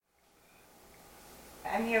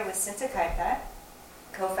I'm here with Cinta Kaipat,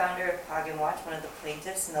 co-founder of Pagan Watch, one of the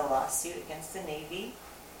plaintiffs in the lawsuit against the Navy,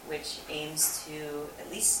 which aims to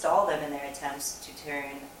at least stall them in their attempts to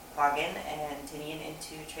turn Pagan and Tinian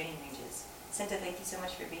into training ranges. Cinta, thank you so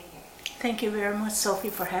much for being here. Thank you very much, Sophie,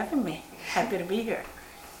 for having me. Happy to be here.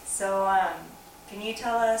 So, can you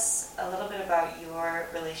tell us a little bit about your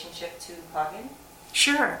relationship to Pagan?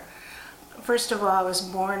 Sure. First of all, I was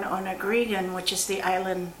born on Agrigan, which is the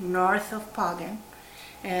island north of Pagan,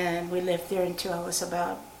 and we lived there until I was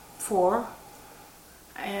about 4.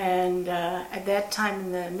 And at that time,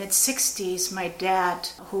 in the mid-60s, my dad,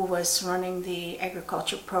 who was running the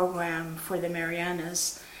agriculture program for the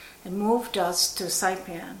Marianas, moved us to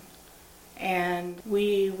Saipan. And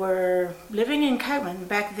we were living in Cayman.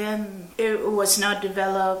 Back then, it was not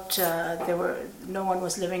developed. No one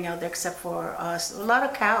was living out there except for us. A lot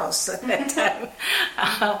of cows at that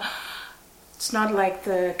time. It's not like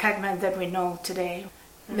the Cayman that we know today.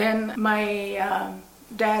 Then my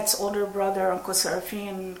dad's older brother, Uncle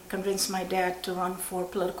Serafin, convinced my dad to run for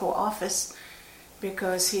political office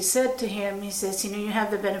because he said to him, he says, you have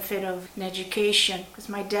the benefit of an education. Because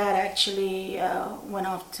my dad actually went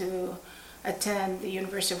off to attend the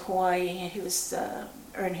University of Hawaii, and he was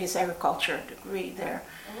earned his agriculture degree there.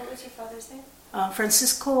 And what was your father's name?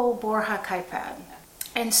 Francisco Borja Kaipat.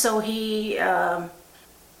 And so he,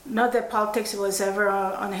 not that politics was ever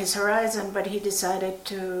on his horizon, but he decided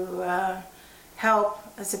to help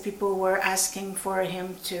as the people were asking for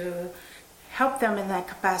him to help them in that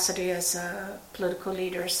capacity as a political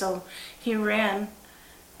leader. So he ran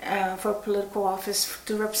for political office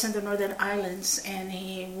to represent the Northern Islands, and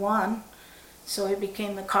he won. So he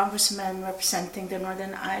became the congressman representing the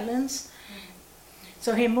Northern Islands.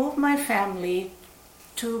 So he moved my family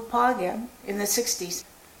to Pagan in the 60s.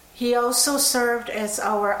 He also served as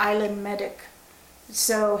our island medic.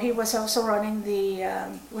 So he was also running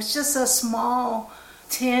it was just a small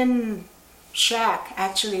tin shack,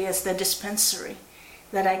 actually, as the dispensary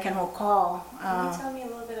that I can recall. Can you tell me a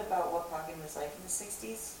little bit about what Pagan was like in the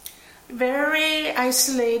 60s? Very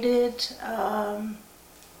isolated.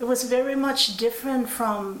 It was very much different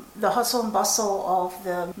from the hustle and bustle of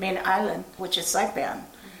the main island, which is Saipan.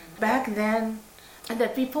 Back then, the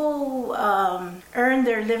people earned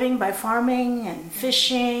their living by farming and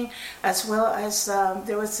fishing, as well as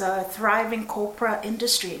there was a thriving copra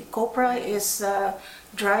industry. Copra is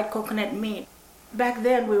dried coconut meat. Back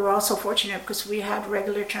then, we were also fortunate because we had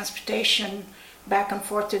regular transportation back and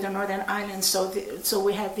forth to the Northern Islands, so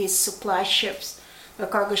we had these supply ships, the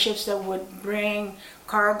cargo ships that would bring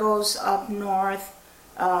cargoes up north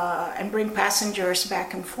and bring passengers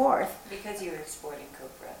back and forth. Because you were exporting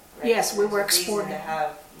copra, right? Yes, we were There's a reason exporting. to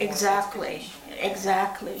have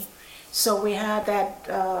Exactly. So we had that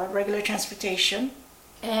regular transportation,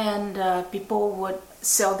 and people would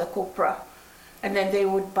sell the copra, and then they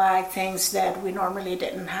would buy things that we normally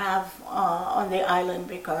didn't have on the island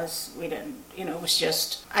because we didn't, it was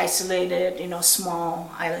just isolated,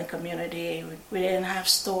 small island community. We didn't have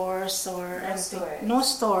stores or anything. No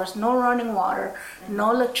stores, no running water,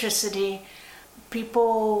 no electricity.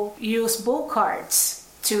 People use bull carts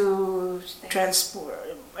to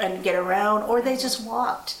transport and get around, or they just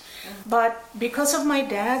walked. But because of my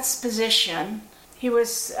dad's position, he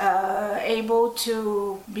was able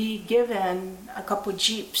to be given a couple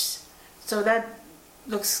jeeps. So that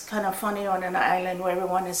looks kind of funny on an island where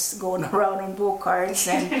everyone is going around on bull carts,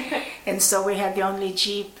 and so we had the only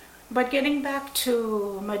jeep. But getting back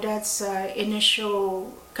to my dad's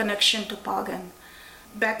initial connection to Pagan,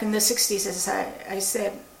 back in the 60s, as I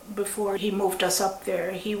said before he moved us up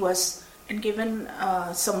there, he was given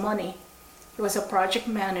some money. He was a project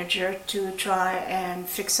manager to try and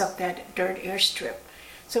fix up that dirt airstrip.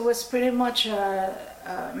 So it was pretty much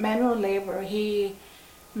manual labor. He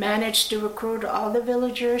managed to recruit all the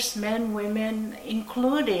villagers, men, women,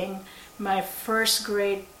 including my first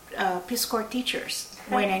grade Peace Corps teachers,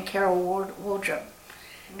 Wayne and Carol Wardrop.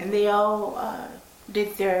 And they all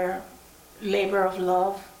did their labor of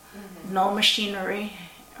love, no machinery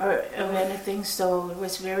or of anything, so it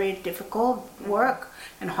was very difficult work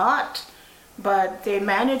and hot. But they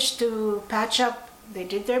managed to patch up, they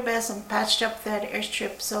did their best and patched up that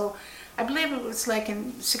airstrip. So I believe it was like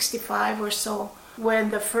in 65 or so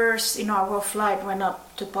when the first inaugural flight went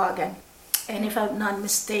up to Pagan. And if I'm not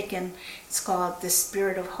mistaken, it's called the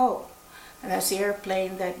Spirit of Hope. And that's the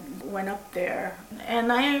airplane that went up there.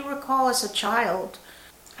 And I recall as a child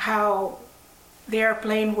how the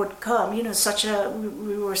airplane would come.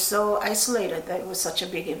 We were so isolated that it was such a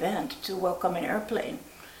big event to welcome an airplane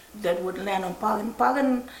that would land on Pagan.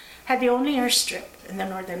 Pagan had the only airstrip in the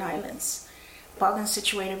Northern Islands. Pagan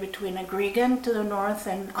situated between Agrigan to the north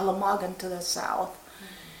and Alamagan to the south.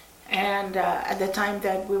 And at the time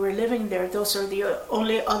that we were living there, those are the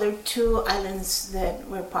only other two islands that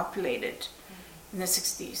were populated in the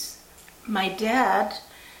 60s. My dad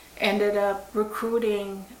ended up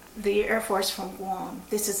recruiting the Air Force from Guam.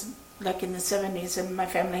 This is like in the 70s, and my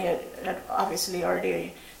family had obviously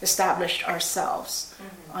already established ourselves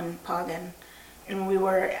on Pagan. And we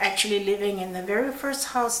were actually living in the very first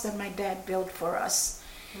house that my dad built for us.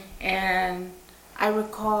 And I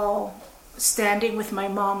recall standing with my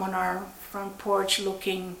mom on our front porch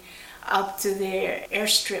looking up to the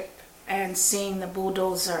airstrip and seeing the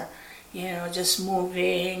bulldozer, just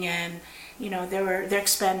moving, and they're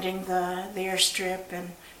expanding the airstrip and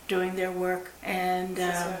doing their work. And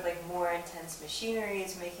so sort of like more intense machinery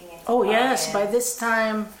is making it. Oh yes, by this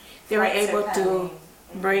time they were able to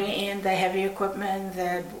bring in the heavy equipment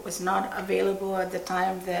that was not available at the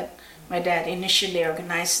time that my dad initially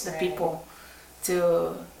organized the people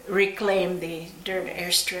to reclaim the dirt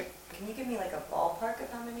airstrip. Can you give me like a ballpark of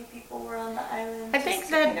how many people were on the island? I think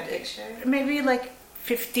that maybe like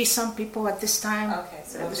 50 some people at this time. Okay,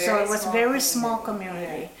 so it was a very small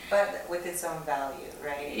community. But with its own value,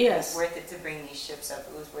 right? Yes. It was worth it to bring these ships up.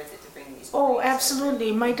 It was worth it to bring these. Oh,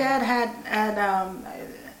 absolutely. My dad had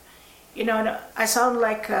I sound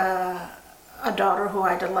like a daughter who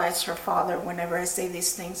idolized her father whenever I say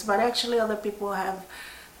these things, but actually other people have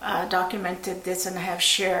documented this and have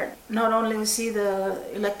shared. Not only was he the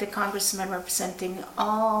elected congressman representing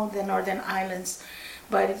all the northern islands,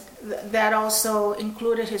 but that also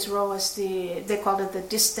included his role as they called it the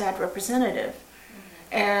Distad representative.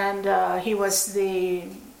 And he was the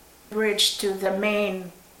bridge to the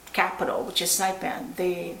main capital, which is Saipan,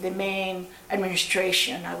 the main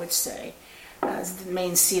administration, I would say, the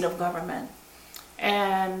main seat of government.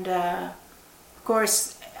 And of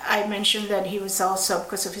course, I mentioned that he was also,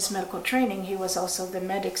 because of his medical training, he was also the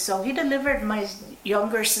medic. So he delivered my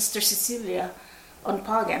younger sister Cecilia on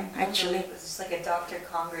Pagan, actually. It was just like a doctor,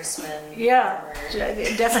 congressman. Yeah,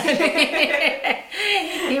 definitely.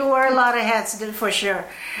 He wore a lot of hats, for sure.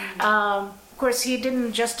 Of course, he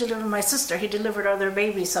didn't just deliver my sister, he delivered other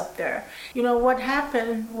babies up there. What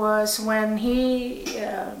happened was when he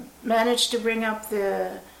managed to bring up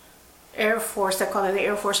the Air Force, they call it the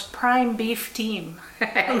Air Force Prime Beef Team.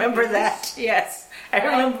 I remember that, yes. I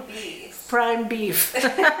remember Prime Beef.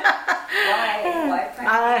 Why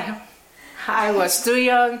Prime Beef? I was too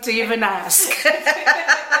young to even ask.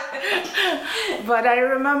 But I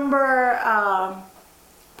remember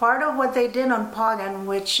part of what they did on Pagan,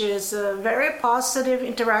 which is a very positive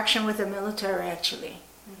interaction with the military actually,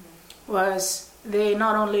 was they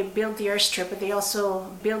not only built the airstrip, but they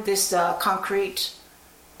also built this concrete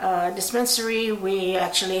dispensary. We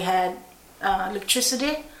actually had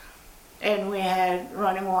electricity, and we had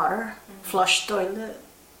running water, flush toilet.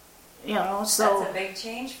 So that's a big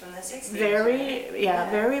change from the 60s.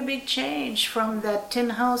 Very big change from that tin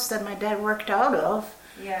house that my dad worked out of.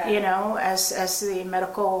 As the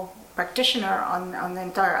medical practitioner on the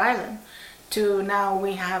entire island, to now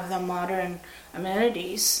we have the modern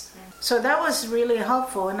amenities. So that was really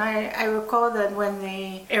helpful. And I recall that when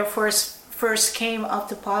the Air Force first came up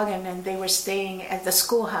to Pagan and they were staying at the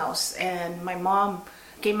schoolhouse, and my mom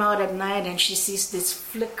came out at night and she sees this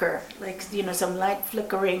flicker, like, some light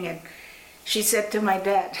flickering, and she said to my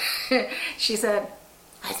dad, she said,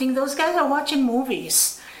 "I think those guys are watching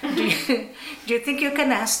movies. Do you think you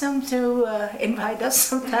can ask them to invite us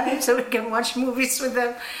sometime so we can watch movies with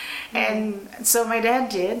them?" And so my dad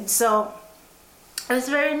did. So it was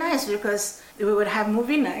very nice because we would have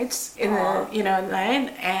movie nights in the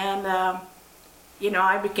night, and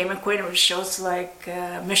I became acquainted with shows like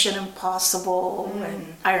Mission Impossible and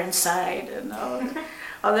Ironside and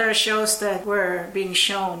other shows that were being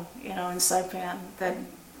shown, in Saipan that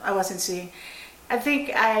I wasn't seeing. I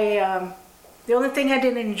think the only thing I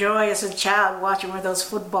didn't enjoy as a child watching were those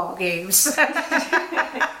football games.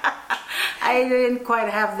 I didn't quite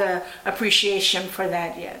have the appreciation for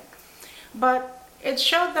that yet. But it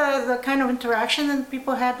showed the kind of interaction that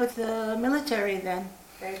people had with the military then.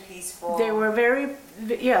 Very peaceful. They were very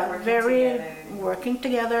working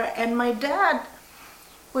together. And my dad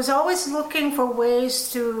was always looking for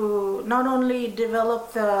ways to not only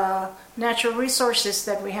develop the natural resources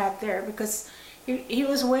that we had there, because he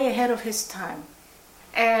was way ahead of his time.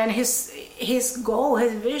 And his goal,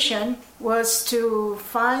 his vision, was to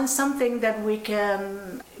find something that we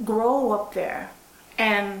can grow up there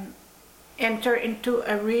and enter into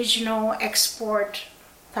a regional export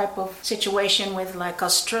type of situation with like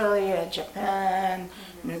Australia, Japan,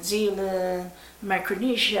 New Zealand,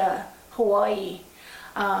 Micronesia, Hawaii.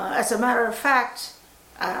 As a matter of fact,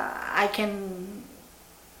 I can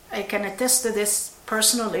attest to this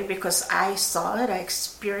personally because I saw it, I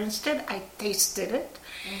experienced it, I tasted it.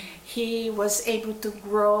 He was able to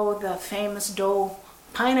grow the famous Doe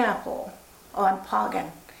pineapple on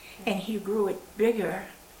Pagan, and he grew it bigger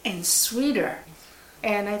and sweeter.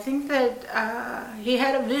 And I think that he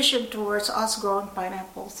had a vision towards us growing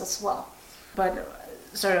pineapples as well, but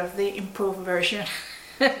sort of the improved version.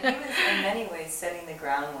 He was in many ways setting the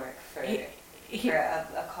groundwork for a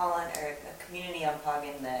colony or a community on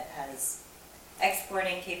Pagan that has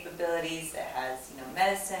exporting capabilities, that has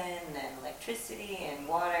medicine and electricity and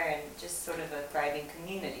water and just sort of a thriving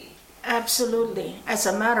community. Absolutely. As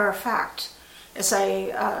a matter of fact, as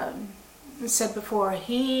I said before,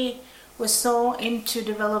 he was so into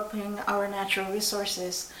developing our natural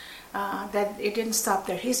resources that it didn't stop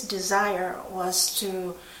there. His desire was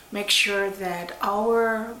to make sure that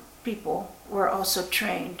our people were also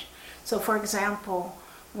trained. So, for example,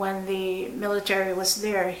 when the military was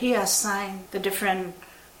there, he assigned the different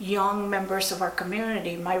young members of our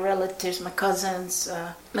community, my relatives, my cousins.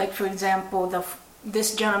 Like, for example,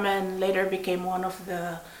 this gentleman later became one of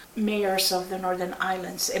the mayors of the Northern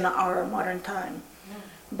Islands in our modern time.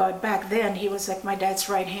 But back then, he was like my dad's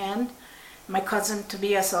right hand, my cousin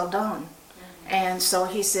Tobias Aldon. And so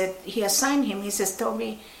he said, he assigned him, he says,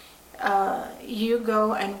 Toby, you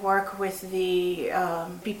go and work with the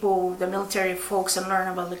people, the military folks, and learn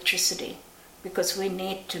about electricity, because we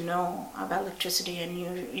need to know about electricity, and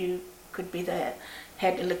you could be the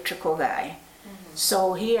head electrical guy.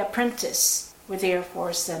 So he apprenticed with the Air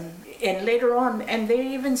Force, and later on, and they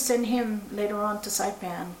even sent him later on to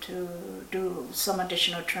Saipan to do some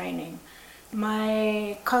additional training.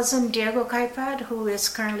 My cousin Diego Kaipat, who is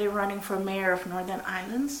currently running for mayor of Northern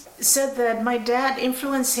Islands, said that my dad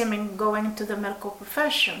influenced him in going into the medical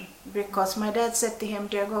profession, because my dad said to him,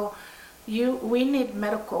 Diego, we need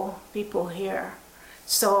medical people here.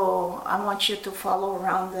 So I want you to follow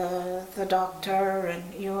around the doctor,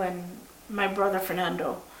 and you and my brother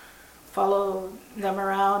Fernando, follow them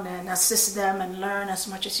around and assist them and learn as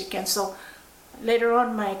much as you can. So later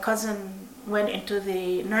on, my cousin went into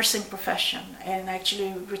the nursing profession and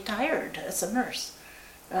actually retired as a nurse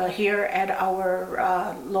here at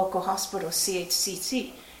our local hospital,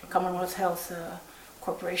 CHCC, Commonwealth Health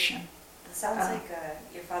Corporation. It sounds like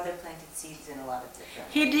your father planted seeds in a lot of different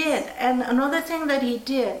ways. He did. And another thing that he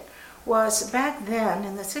did was, back then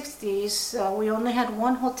in the 60s, we only had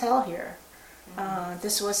one hotel here.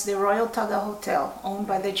 This was the Royal Taga Hotel, owned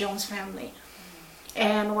by the Jones family.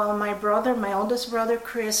 And while my oldest brother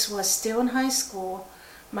Chris was still in high school,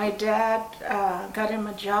 my dad got him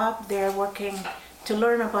a job there working to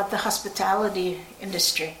learn about the hospitality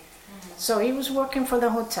industry. So he was working for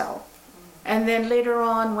the hotel. And then later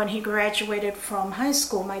on, when he graduated from high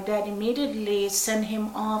school, my dad immediately sent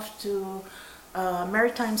him off to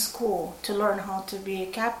maritime school to learn how to be a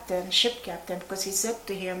captain, ship captain, because he said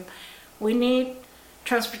to him, we need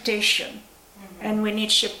transportation. And we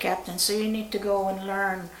need ship captains, so you need to go and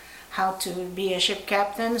learn how to be a ship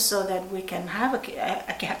captain so that we can have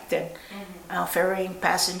a captain ferrying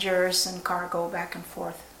passengers and cargo back and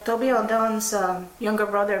forth. Toby Aldon's younger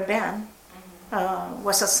brother Ben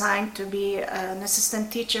was assigned to be an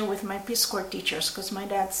assistant teacher with my Peace Corps teachers, because my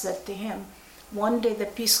dad said to him, one day the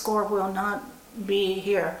Peace Corps will not be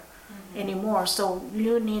here anymore, so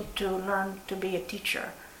you need to learn to be a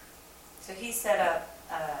teacher. So he set up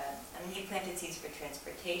he planted seeds for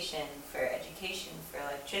transportation, for education, for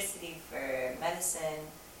electricity, for medicine,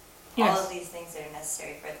 all of these things that are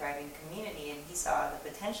necessary for a thriving community, and he saw the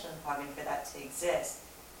potential in Pagan for that to exist.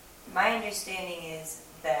 My understanding is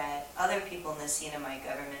that other people in the Sinamite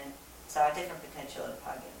government saw a different potential in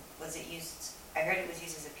Pagan. Was it used, I heard it was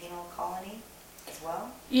used as a penal colony as well?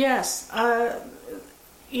 Yes.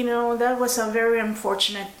 That was a very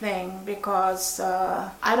unfortunate thing, because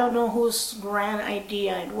I don't know whose grand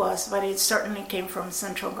idea it was, but it certainly came from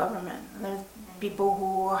central government. There's people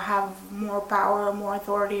who have more power, more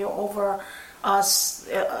authority over us,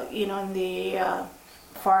 in the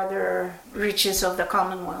farther reaches of the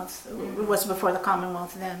Commonwealth. It was before the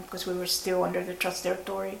Commonwealth then, because we were still under the Trust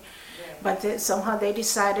Territory. But somehow they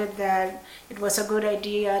decided that it was a good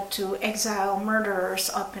idea to exile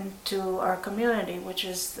murderers up into our community, which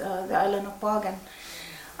is the island of Pagan.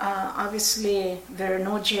 Obviously, there are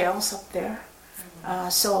no jails up there.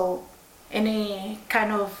 So any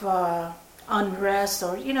kind of unrest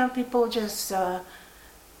or, people just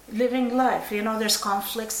living life. There's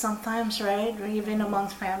conflicts sometimes, right? Or even among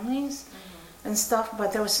families and stuff,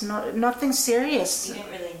 but there was nothing serious. You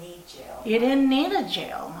didn't really need jail. You didn't need a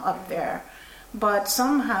jail up there. But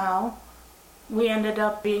somehow we ended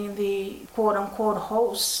up being the quote-unquote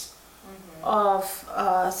host of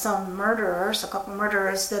some murderers, a couple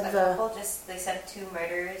murderers that they sent 2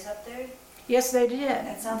 murderers up there? Yes, they did.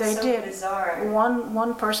 That sounds they so did. bizarre.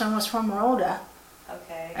 One person was from Rhoda.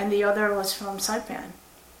 Okay. And the other was from Saipan.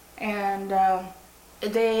 And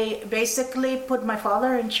they basically put my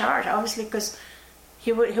father in charge, obviously, because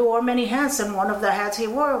he wore many hats, and one of the hats he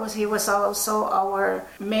wore was he was also our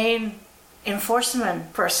main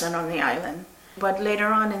enforcement person on the island. But later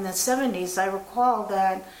on in the 70s, I recall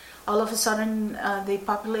that all of a sudden the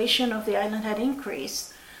population of the island had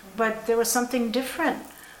increased, but there was something different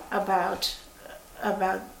about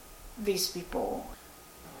these people.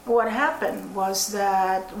 What happened was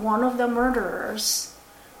that one of the murderers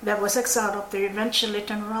that was exiled up there eventually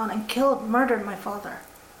turned around and murdered my father.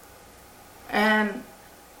 And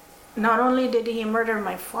not only did he murder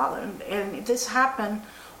my father, and this happened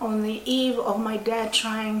on the eve of my dad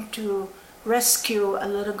trying to rescue a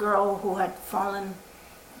little girl who had fallen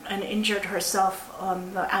and injured herself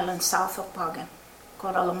on the island south of Pagan,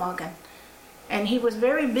 called Alamagan. And he was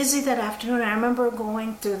very busy that afternoon. I remember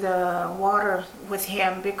going to the water with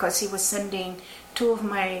him because he was sending 2 of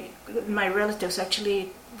my relatives,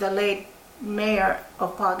 actually the late mayor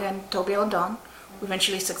of Pagan, Toby O'Don, who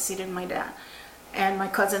eventually succeeded my dad, and my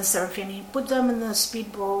cousin Seraphine. He put them in the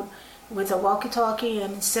speedboat with a walkie-talkie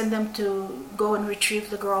and sent them to go and retrieve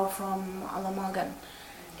the girl from Alamagan.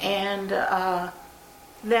 And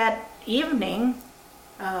that evening,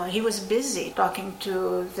 he was busy talking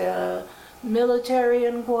to the military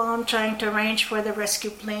in Guam, trying to arrange for the rescue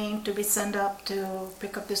plane to be sent up to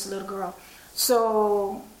pick up this little girl.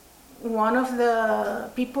 So one of the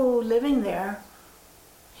people living there,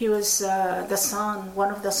 he was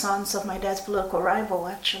one of the sons of my dad's political rival,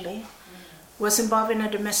 actually, was involved in a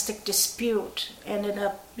domestic dispute, ended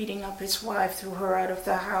up beating up his wife, threw her out of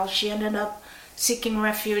the house. She ended up seeking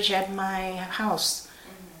refuge at my house.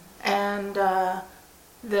 And to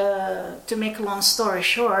make a long story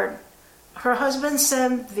short, her husband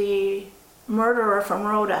sent the murderer from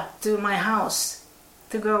Rhoda to my house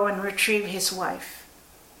to go and retrieve his wife,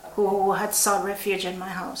 who had sought refuge in my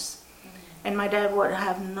house. And my dad would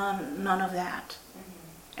have none of that.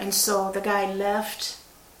 And so the guy left,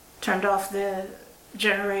 turned off the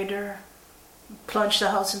generator, plunged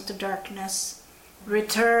the house into darkness,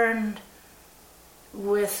 returned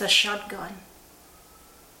with a shotgun.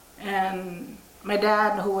 And my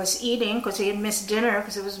dad, who was eating because he had missed dinner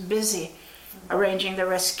because he was busy arranging the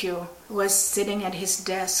rescue, was sitting at his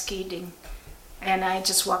desk eating. And I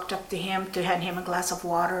just walked up to him to hand him a glass of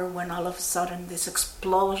water when all of a sudden this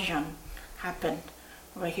explosion happened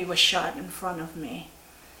where he was shot in front of me.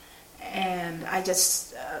 And I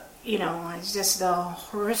just, it's just the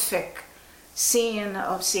horrific scene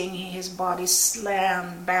of seeing his body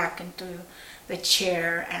slam back into the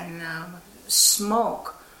chair and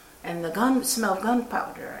smoke and the smell of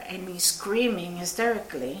gunpowder and me screaming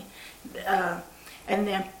hysterically. And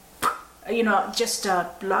then, just a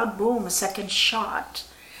loud boom, a second shot,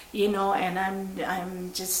 and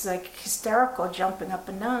I'm just like hysterical, jumping up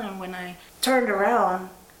and down. And when I turned around,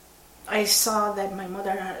 I saw that my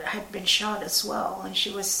mother had been shot as well, and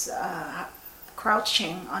she was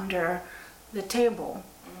crouching under the table,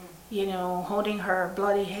 holding her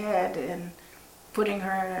bloody head and putting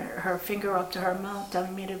her finger up to her mouth,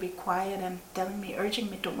 telling me to be quiet and urging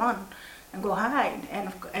me to run and go hide.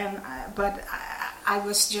 But I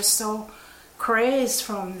was just so crazed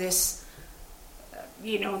from this,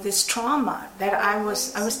 this trauma that I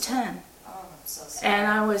was 10. Oh, I'm so sorry. And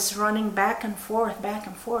I was running back and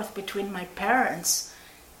forth between my parents.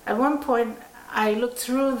 At one point, I looked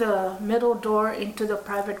through the middle door into the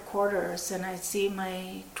private quarters, and I see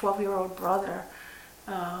my 12-year-old brother,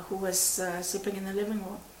 who was sleeping in the living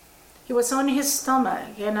room. He was on his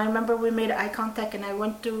stomach, and I remember we made eye contact, and I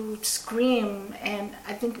went to scream, and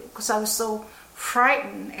I think because I was so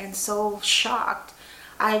frightened and so shocked,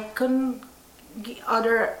 I couldn't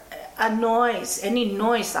utter any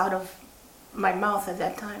noise out of my mouth at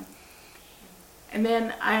that time. And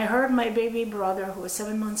then I heard my baby brother, who was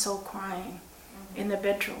 7 months old, crying in the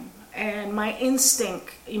bedroom, and my instinct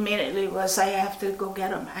immediately was, I have to go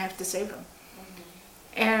get him, I have to save him.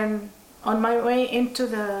 And on my way into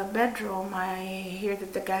the bedroom, I hear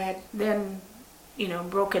that the guy had then,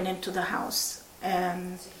 broken into the house.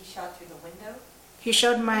 And so he shot through the window? He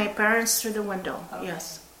shot my parents through the window, okay.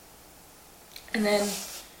 Yes. And then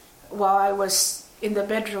while I was in the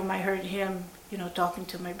bedroom, I heard him, talking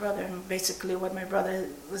to my brother. And basically what my brother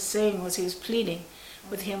was saying was he was pleading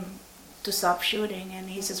with him to stop shooting. And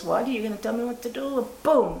he says, what, are you going to tell me what to do?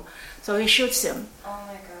 Boom! So he shoots him. Oh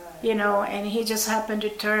my God. And he just happened to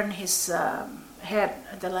turn his head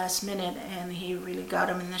at the last minute, and he really got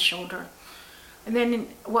him in the shoulder. And then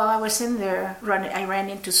while I was in there, I ran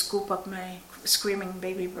in to scoop up my screaming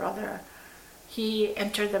baby brother. He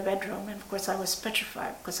entered the bedroom, and of course I was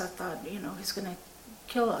petrified because I thought, he's going to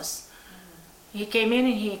kill us. He came in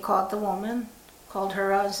and he called the woman, called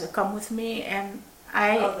her out and said, come with me. And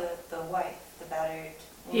the wife, the battered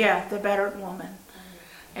woman. Yeah, the battered woman.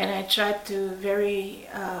 And I tried to very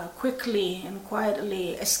quickly and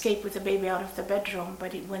quietly escape with the baby out of the bedroom.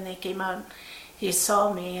 But when they came out, he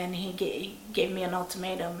saw me and he gave me an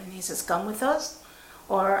ultimatum. And he says, come with us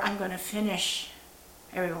or I'm going to finish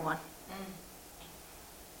everyone.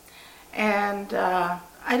 And I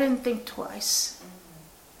didn't think twice.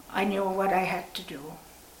 I knew what I had to do.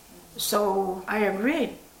 So I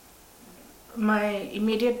agreed. My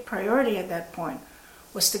immediate priority at that point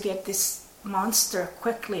was to get this monster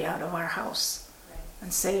quickly out of our house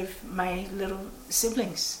and save my little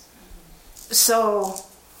siblings. So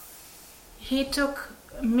he took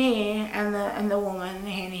me and the woman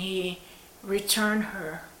and he returned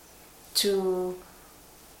her to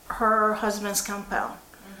her husband's compound.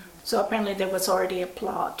 So apparently there was already a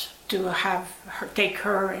plot to have her take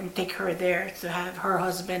her there to have her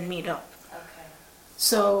husband meet up. Okay.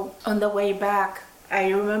 So on the way back, I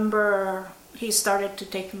remember he started to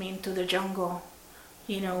take me into the jungle,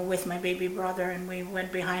 with my baby brother, and we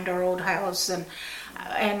went behind our old house, and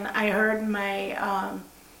I heard my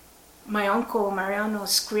uncle Mariano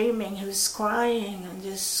screaming. He was crying and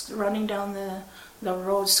just running down the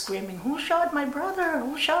road screaming, "Who shot my brother?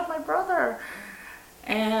 Who shot my brother?"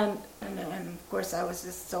 And of course I was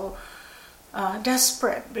just so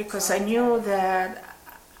desperate because I knew that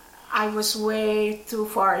I was way too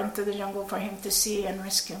far into the jungle for him to see and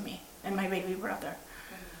rescue me and my baby brother.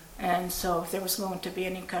 And so if there was going to be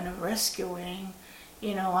any kind of rescuing,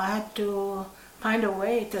 I had to find a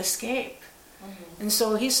way to escape. And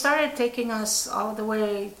so he started taking us all the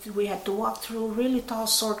way. We had to walk through really tall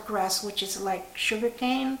swordgrass, which is like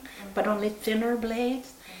sugarcane, but only thinner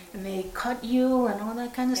blades. And they cut you and all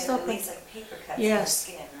that kind of stuff. At least like paper cuts in Yes.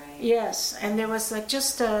 the skin, right? Yes, and there was like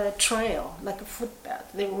just a trail, like a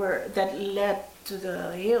footpath. That led to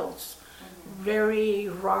the hills. Very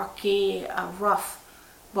rocky, rough,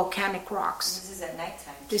 volcanic rocks. This is at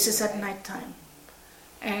nighttime. This is at nighttime.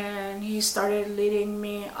 And he started leading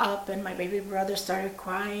me up, and my baby brother started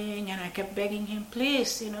crying, and I kept begging him,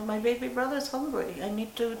 please, my baby brother's hungry. I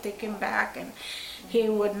need to take him back. And he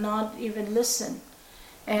would not even listen.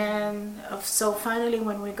 And so finally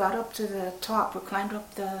when we got up to the top, we climbed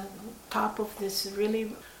up the top of this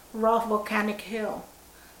really rough volcanic hill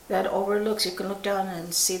that overlooks, you can look down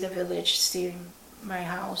and see the village, see my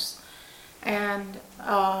house. And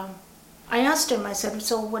I asked him, I said,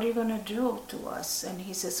 so what are you going to do to us? And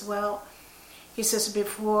he says,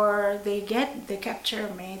 before they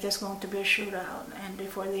capture me, there's going to be a shootout. And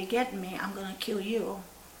before they get me, I'm going to kill you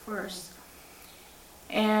first.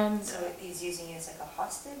 And so he's using you as like a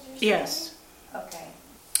hostage or something? Yes. Okay.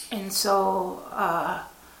 And so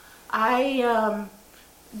I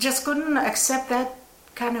just couldn't accept that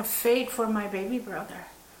kind of fate for my baby brother.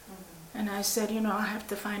 And I said, I have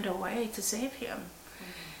to find a way to save him.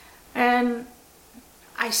 And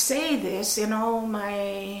I say this,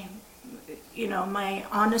 my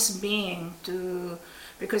honest being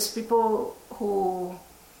because people who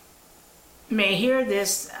may hear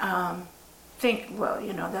this think, well,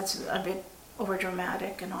 that's a bit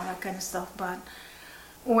overdramatic and all that kind of stuff. But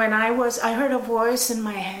when I heard a voice in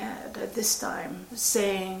my head at this time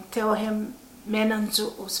saying, tell him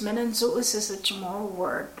menanzuus. Menanzuus is a Chamorro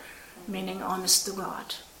word meaning honest to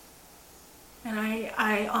God. And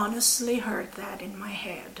I honestly heard that in my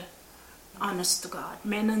head, honest to God,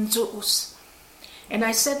 menanzuus. And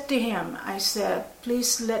I said to him,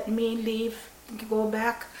 please let me go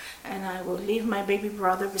back, and I will leave my baby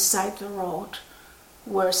brother beside the road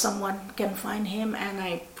where someone can find him, and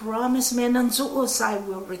I promise menanzuus, I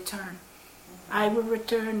will return. I will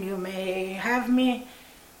return. You may have me,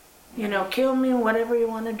 kill me, whatever you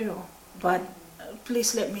want to do, but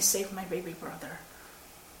please let me save my baby brother.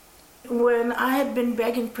 When I had been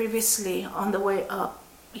begging previously on the way up,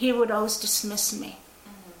 he would always dismiss me.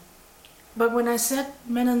 But when I said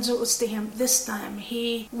menanzuus to him this time,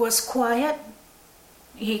 he was quiet.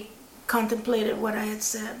 He contemplated what I had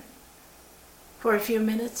said for a few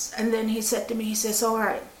minutes, and then he said to me, he says, all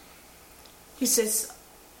right. He says,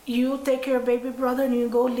 you take your baby brother and you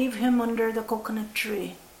go leave him under the coconut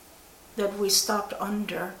tree that we stopped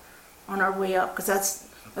under on our way up, because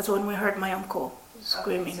that's when we heard my uncle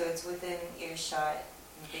screaming. Okay, so it's within earshot,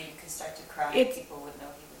 and the baby could start to cry, and people would know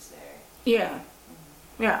he was there. Yeah,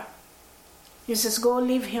 yeah. He says, go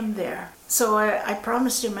leave him there. So I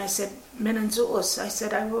promised him, I said, Menanzuos, I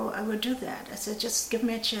said, I will do that. I said, just give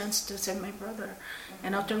me a chance to send my brother,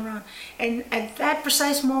 and I'll turn around. And at that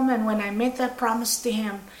precise moment when I made that promise to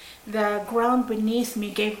him, the ground beneath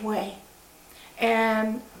me gave way.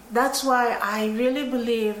 And that's why I really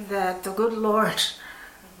believe that the good Lord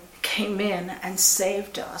came in and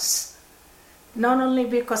saved us. Not only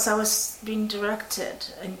because I was being directed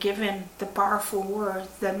and given the powerful word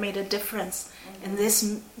that made a difference in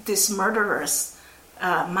this murderer's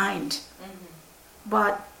mind,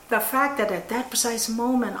 but the fact that at that precise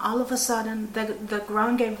moment, all of a sudden, the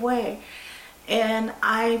ground gave way, and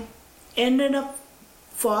I ended up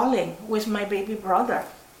falling with my baby brother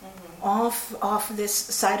off this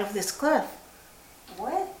side of this cliff.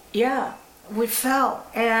 What? Yeah, we fell.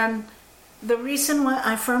 And the reason why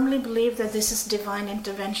I firmly believe that this is divine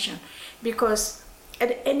intervention, because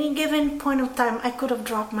at any given point of time, I could have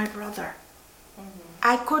dropped my brother.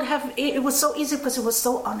 I could have, it was so easy because it was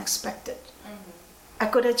so unexpected. I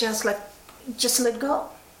could have just let go.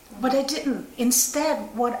 But I didn't.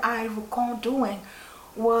 Instead, what I recall doing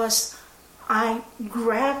was I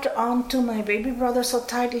grabbed onto my baby brother so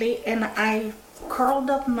tightly, and I curled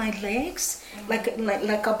up my legs like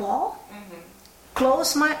a ball,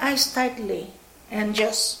 closed my eyes tightly, and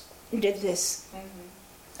just did this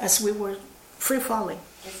as we were free falling.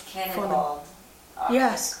 Just cannonballed off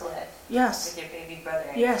Yes. the cliff Yes. with your baby brother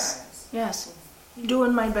in your Yes. arms. Yes.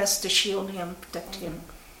 Doing my best to shield him, protect him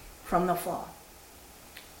from the fall.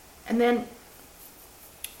 And then,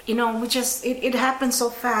 it happened so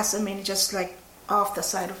fast. I mean, just like off the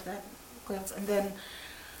side of that cliff. And then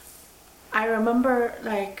I remember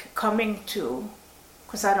coming to,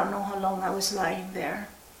 because I don't know how long I was lying there.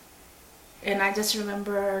 And I just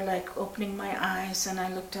remember opening my eyes, and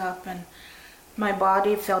I looked up and my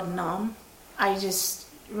body felt numb. I just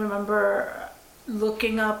remember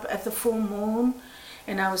looking up at the full moon,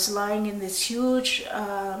 and I was lying in this huge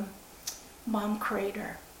bomb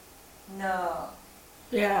crater. No.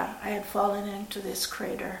 Yeah, I had fallen into this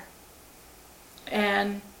crater.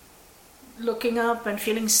 And looking up and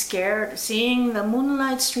feeling scared, seeing the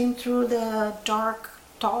moonlight stream through the dark,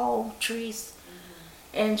 tall trees,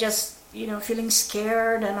 and just, feeling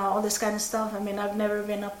scared and all this kind of stuff. I mean, I've never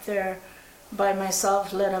been up there by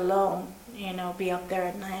myself, let alone, be up there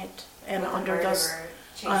at night. And With under those,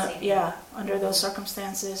 under those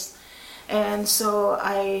circumstances. And so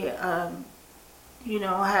I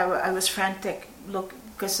was frantic,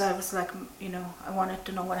 because I was I wanted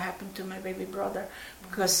to know what happened to my baby brother,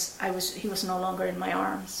 because he was no longer in my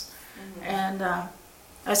arms. And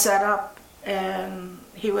I sat up, and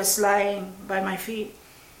he was lying by my feet.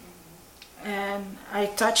 And I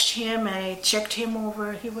touched him, I checked him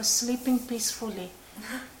over. He was sleeping peacefully.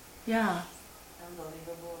 Yeah.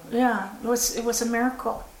 Unbelievable. Yeah, it was a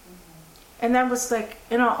miracle. And that was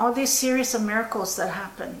all these series of miracles that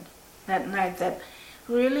happened that night that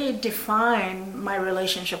really defined my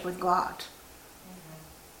relationship with God.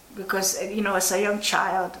 Because, as a young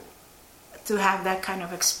child, to have that kind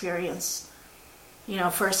of experience,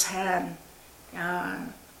 firsthand,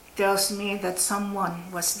 tells me that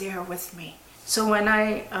someone was there with me. So when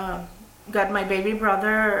I got my baby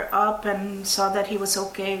brother up and saw that he was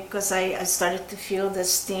okay, because I started to feel the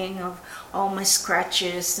sting of all my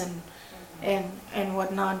scratches and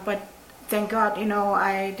whatnot. But thank God,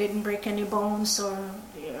 I didn't break any bones or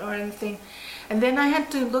anything. And then I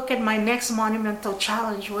had to look at my next monumental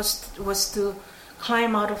challenge was to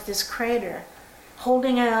climb out of this crater,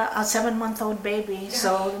 holding a 7-month-old baby.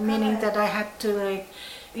 So meaning that I had to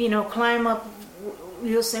climb up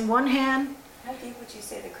using one hand. How deep would you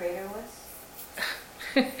say the crater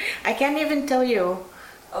was? I can't even tell you.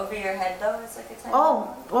 Over your head though, it's like a 10.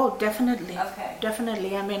 Oh, definitely. Okay.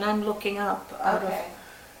 Definitely. I mean, I'm looking up out of.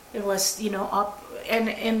 It was, up, and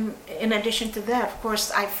in addition to that, of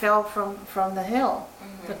course, I fell from the hill,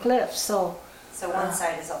 the cliff. So one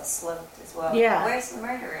side is all sloped as well. Yeah. Where's the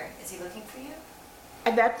murderer? Is he looking for you?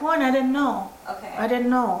 At that point, I didn't know. Okay. I didn't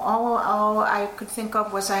know. All I could think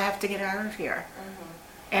of was I have to get out of here.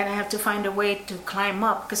 And I have to find a way to climb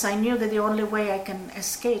up, because I knew that the only way I can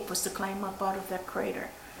escape was to climb up out of that crater.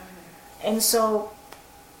 And so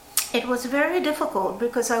it was very difficult,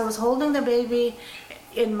 because I was holding the baby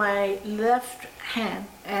in my left hand,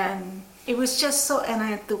 and it was just so, and I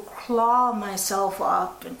had to claw myself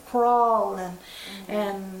up and crawl,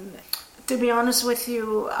 and to be honest with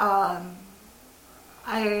you, I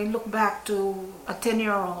look back to a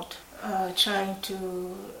 10-year-old trying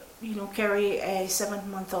to carry a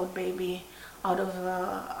 7-month-old baby out of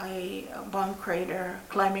a bomb crater,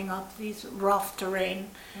 climbing up these rough terrain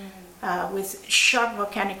with sharp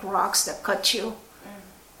volcanic rocks that cut you.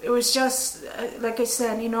 It was just, like I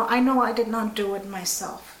said, I know I did not do it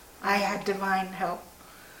myself. I had divine help.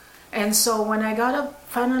 And so when I got up,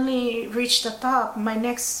 finally reached the top, my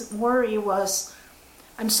next worry was,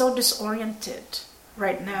 I'm so disoriented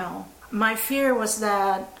right now. My fear was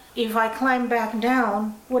that if I climbed back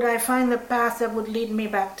down, would I find the path that would lead me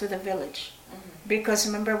back to the village? Because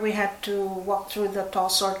remember, we had to walk through the tall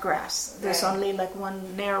swordgrass. There's only like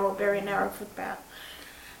one narrow, very narrow footpath.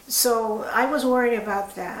 So I was worried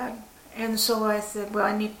about that. And so I said, well,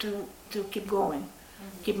 I need to keep going,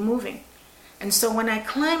 keep moving. And so when I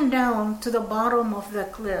climbed down to the bottom of the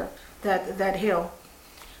cliff, that hill,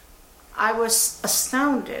 I was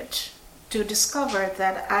astounded to discover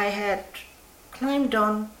that I had climbed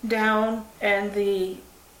down, and the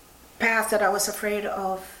path that I was afraid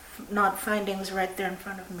of not finding was right there in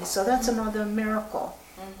front of me. So that's another miracle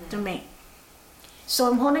to me. So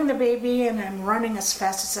I'm holding the baby and I'm running as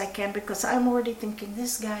fast as I can because I'm already thinking,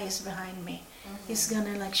 this guy is behind me. He's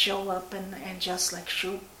gonna like show up and just like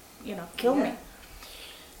shoot, kill me.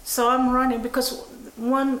 So I'm running because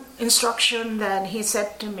one instruction that he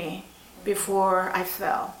said to me before I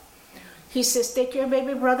fell, he says, take your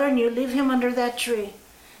baby brother and you leave him under that tree.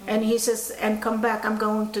 And he says, and come back. I'm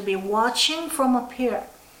going to be watching from up here.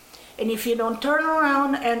 And if you don't turn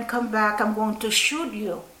around and come back, I'm going to shoot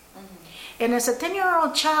you. And as a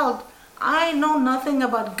 10-year-old child, I know nothing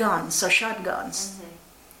about guns or shotguns.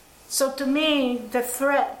 So to me, the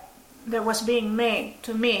threat that was being made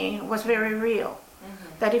to me was very real.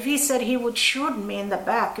 That if he said he would shoot me in the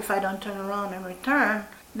back if I don't turn around and return,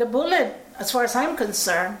 the bullet, as far as I'm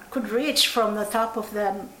concerned, could reach from the top of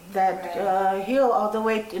that hill all the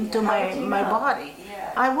way into my body.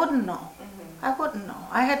 I wouldn't know. I wouldn't know.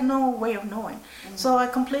 I had no way of knowing. So I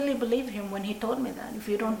completely believed him when he told me that. If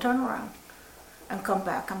you don't turn around and come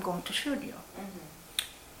back, I'm going to shoot you.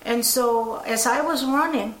 And so as I was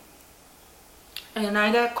running, and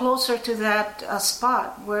I got closer to that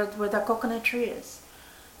spot where the coconut tree is,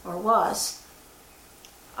 or was,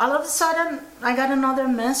 all of a sudden I got another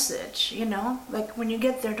message, like when you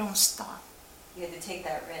get there, don't stop. You had to take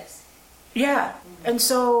that risk. Yeah. And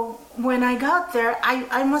so when I got there,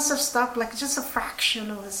 I must have stopped like just a fraction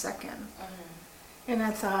of a second. And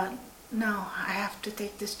I thought, no, I have to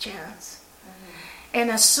take this chance. And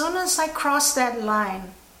as soon as I crossed that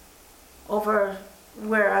line over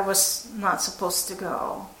where I was not supposed to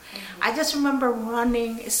go, I just remember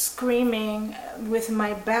running, screaming with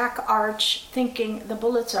my back arched, thinking the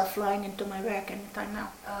bullets are flying into my back anytime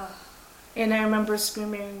now. And I remember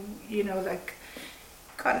screaming, like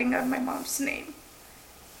calling out my mom's name.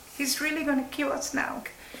 He's really going to kill us now.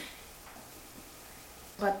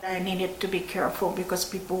 But I needed to be careful because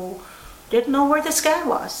people didn't know where this guy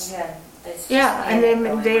was. And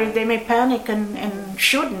they may panic and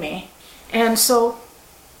shoot me. And so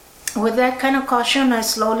with that kind of caution, I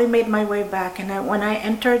slowly made my way back. And when I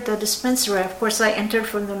entered the dispensary, of course I entered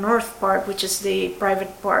from the north part, which is the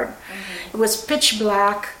private part. It was pitch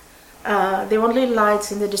black. The only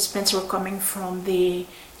lights in the dispensary were coming from the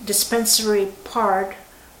dispensary part,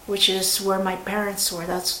 which is where my parents were.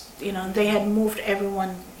 That's, they had moved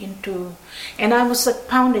everyone into, and I was like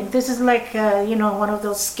pounding. This is like, one of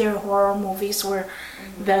those scary horror movies where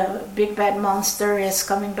the big bad monster is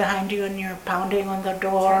coming behind you and you're pounding on the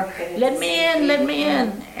door. Let me in, let me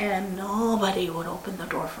in. And nobody would open the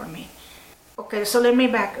door for me. Okay, so let me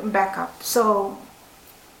back up. So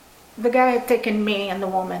the guy had taken me and the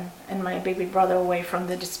woman and my baby brother away from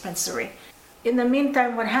the dispensary. In the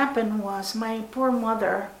meantime, what happened was my poor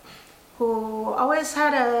mother, who always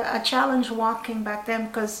had a challenge walking back then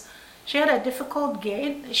because she had a difficult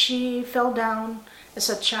gait. She fell down as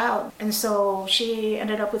a child, and so she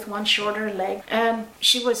ended up with one shorter leg. And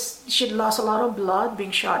she'd lost a lot of blood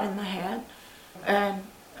being shot in the head. And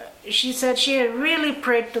she said she had really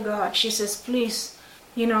prayed to God. She says, please,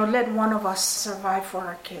 let one of us survive for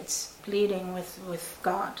our kids, pleading with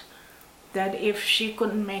God that if she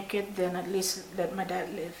couldn't make it, then at least let my dad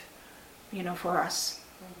live, for us.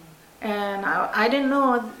 And I didn't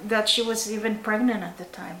know that she was even pregnant at the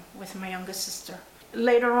time with my youngest sister.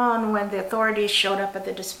 Later on, when the authorities showed up at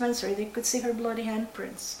the dispensary, they could see her bloody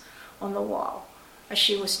handprints on the wall as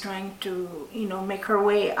she was trying to, make her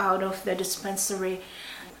way out of the dispensary.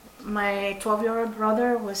 My 12-year-old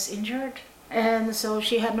brother was injured, and so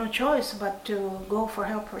she had no choice but to go for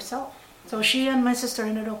help herself. So she and my sister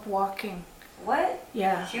ended up walking. What?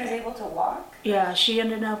 Yeah. She was able to walk? Yeah, she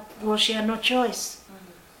ended up, she had no choice.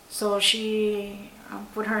 So she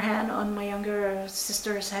put her hand on my younger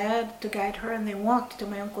sister's head to guide her, and they walked to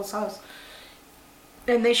my uncle's house.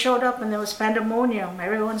 And they showed up, and there was pandemonium.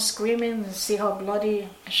 Everyone screaming to see how bloody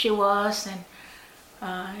she was. And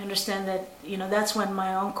I understand that, that's when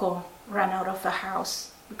my uncle ran out of the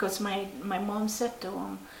house, because my mom said to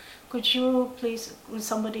him, would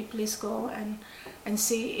somebody please go and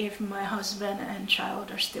see if my husband and child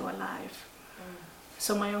are still alive?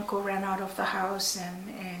 So my uncle ran out of the house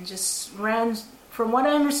and just ran. From what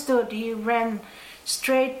I understood, he ran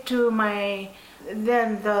straight to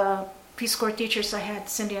the Peace Corps teachers I had,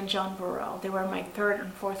 Cindy and John Burrell. They were my 3rd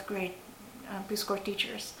and 4th grade Peace Corps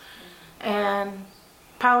teachers. And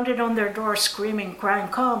pounded on their door screaming, crying,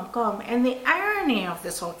 come, come. And the irony of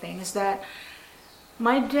this whole thing is that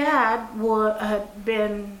my dad had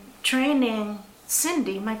been training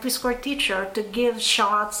Cindy, my Peace Corps teacher, to give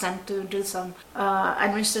shots and to do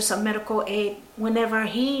administer some medical aid whenever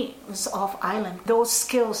he was off island. Those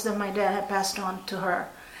skills that my dad had passed on to her,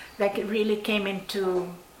 that really came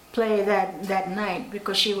into play that night,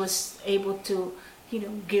 because she was able to,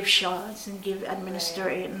 give shots and administer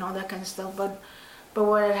aid and all that kind of stuff. But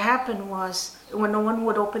what had happened was, when no one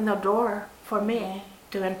would open the door for me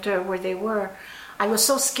to enter where they were, I was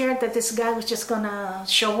so scared that this guy was just gonna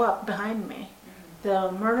show up behind me,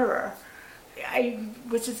 the murderer. I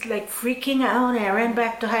was just like freaking out. I ran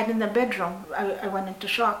back to hide in the bedroom. I went into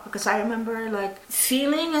shock, because I remember like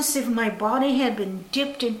feeling as if my body had been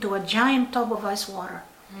dipped into a giant tub of ice water,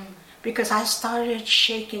 because I started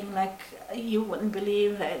shaking like you wouldn't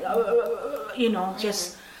believe,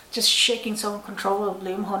 just shaking so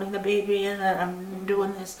uncontrollably. I'm holding the baby and I'm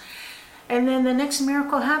doing this. And then the next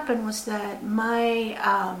miracle happened was that my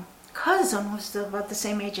cousin was about the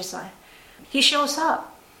same age as I. He shows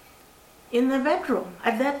up in the bedroom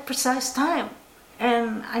at that precise time.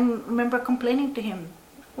 And I remember complaining to him,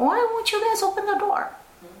 why won't you guys open the door?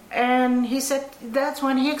 And he said, that's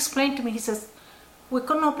when he explained to me, he says, we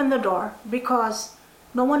couldn't open the door because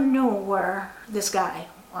no one knew where this guy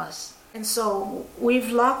was. And so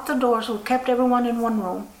we've locked the doors, we've kept everyone in one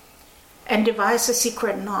room, and devised a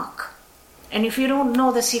secret knock. And if you don't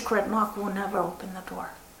know the secret knock, we'll never open the door.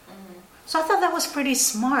 So I thought that was pretty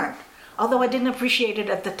smart, although I didn't appreciate it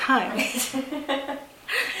at the time.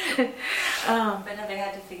 But no, they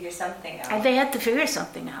had to figure something out. And they had to figure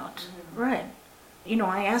something out, right.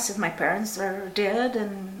 I asked if my parents are dead,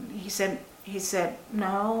 and he said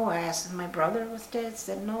no. I asked if my brother was dead, he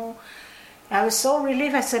said no. I was so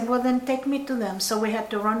relieved. I said, well, then take me to them. So we had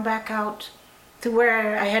to run back out to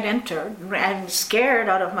where I had entered. I'm scared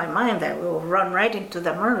out of my mind that we will run right into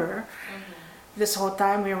the murderer. This whole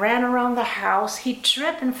time we ran around the house. He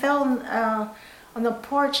tripped and fell on the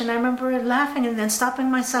porch, and I remember laughing and then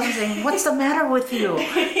stopping myself and saying, what's the matter with you?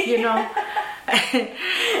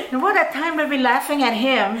 And what a time to be laughing at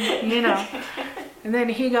him, And then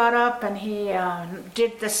he got up and he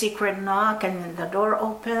did the secret knock, and the door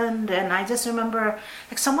opened, and I just remember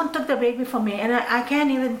like someone took the baby from me, and I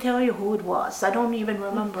can't even tell you who it was. I don't even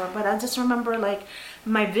remember, but I just remember like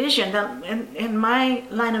my vision, in my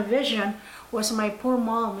line of vision was my poor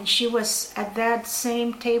mom, and she was at that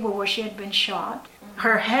same table where she had been shot.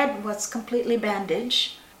 Her head was completely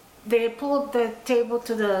bandaged. They pulled the table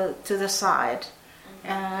to the side.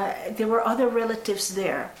 There were other relatives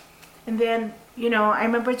there. And then, I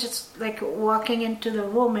remember just like walking into the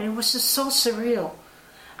room, and it was just so surreal.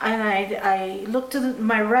 And I looked to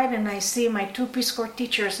my right, and I see my 2 Peace Corps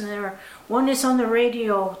teachers, and one is on the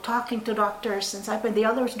radio talking to doctors, and the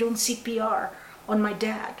other is doing CPR on my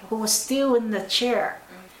dad, who was still in the chair.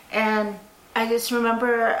 And I just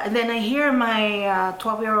remember, and then I hear my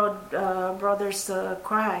 12-year-old brother's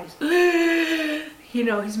cries.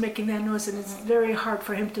 He's making that noise, and it's very hard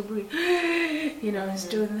for him to breathe. He's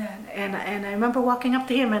doing that. And I remember walking up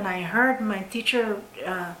to him, and I heard my teacher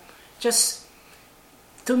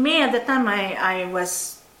to me at the time, I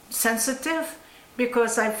was sensitive,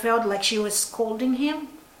 because I felt like she was scolding him,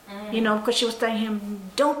 because she was telling him,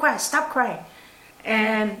 don't cry, stop crying.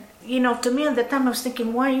 And, to me at the time, I was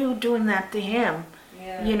thinking, why are you doing that to him?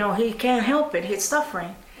 Yeah. He can't help it, he's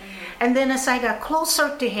suffering. And then as I got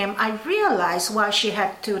closer to him, I realized why she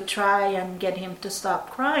had to try and get him to stop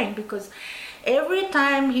crying, because every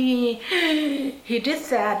time he did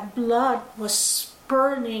that, blood was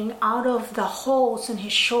spurting out of the holes in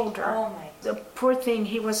his shoulder. Oh my. The poor thing,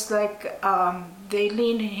 he was like, they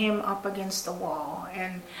leaned him up against the wall,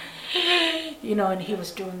 and and he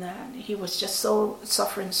was doing that. He was just so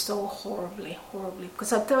suffering so horribly.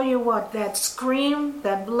 Because I tell you what, that scream,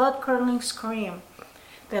 that blood-curdling scream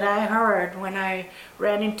that I heard when I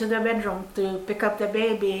ran into the bedroom to pick up the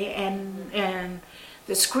baby, and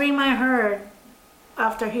the scream I heard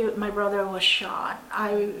after my brother was shot,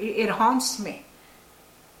 it haunts me.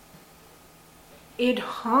 It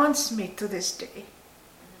haunts me to this day.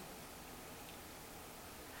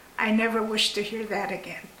 I never wish to hear that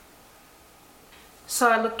again. So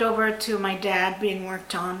I looked over to my dad being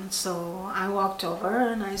worked on. So I walked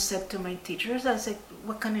over and I said to my teachers, I said,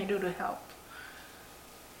 what can I do to help?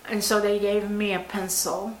 And so they gave me a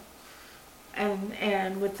pencil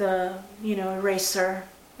and with a eraser,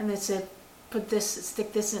 and they said,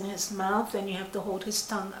 stick this in his mouth, and you have to hold his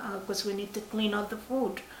tongue out because we need to clean out the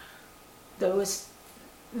food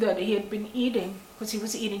that he had been eating, because he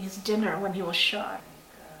was eating his dinner when he was shot.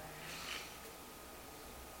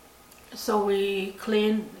 So we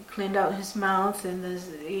cleaned out his mouth, and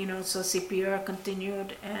so CPR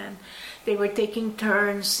continued, and they were taking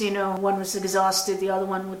turns. One was exhausted, the other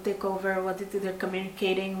one would take over. They're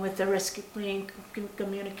communicating with the rescue plane,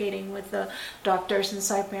 communicating with the doctors in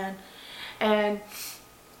Saipan, and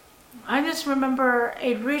I just remember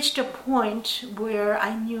it reached a point where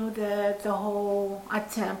I knew that the whole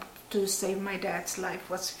attempt to save my dad's life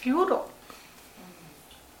was futile.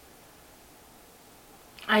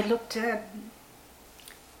 I looked at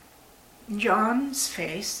John's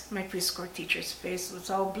face, my preschool teacher's face was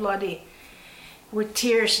all bloody, with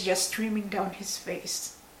tears just streaming down his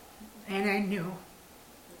face. And I knew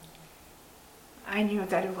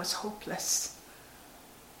that it was hopeless.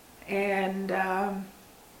 And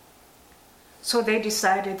so they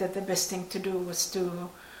decided that the best thing to do was to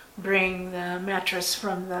bring the mattress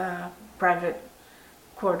from the private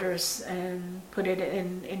quarters and put it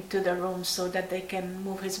into the room so that they can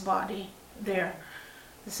move his body there,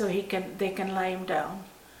 so they can lie him down.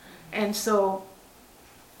 And so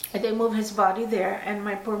they moved his body there, and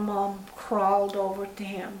my poor mom crawled over to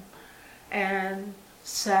him and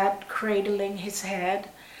sat cradling his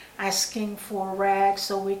head, asking for rags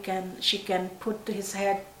so she can put his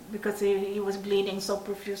head, because he was bleeding so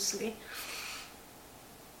profusely.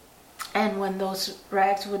 And when those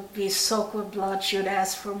rags would be soaked with blood, she would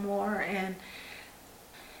ask for more.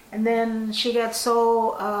 And then she got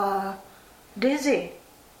so dizzy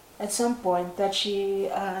at some point that she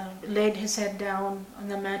laid his head down on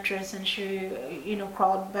the mattress, and she,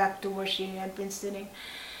 crawled back to where she had been sitting.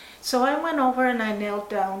 So I went over and I knelt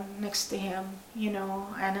down next to him,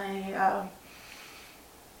 and I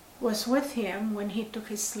was with him when he took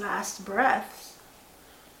his last breath.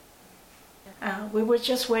 We were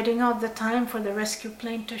just waiting out the time for the rescue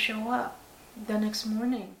plane to show up the next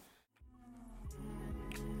morning.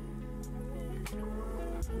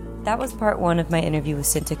 That was part 1 of my interview with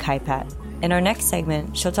Cinta Kaipat. In our next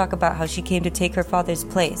segment, she'll talk about how she came to take her father's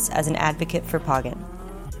place as an advocate for Pagan.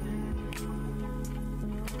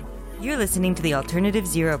 You're listening to the Alternative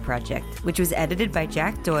Zero Project, which was edited by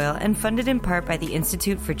Jack Doyle and funded in part by the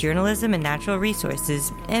Institute for Journalism and Natural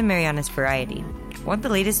Resources and Marianas Variety. Want the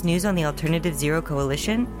latest news on the Alternative Zero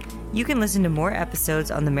Coalition? You can listen to more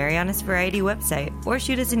episodes on the Marianas Variety website or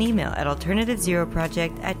shoot us an email at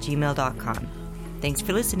alternativezeroproject@gmail.com. Thanks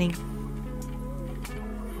for listening.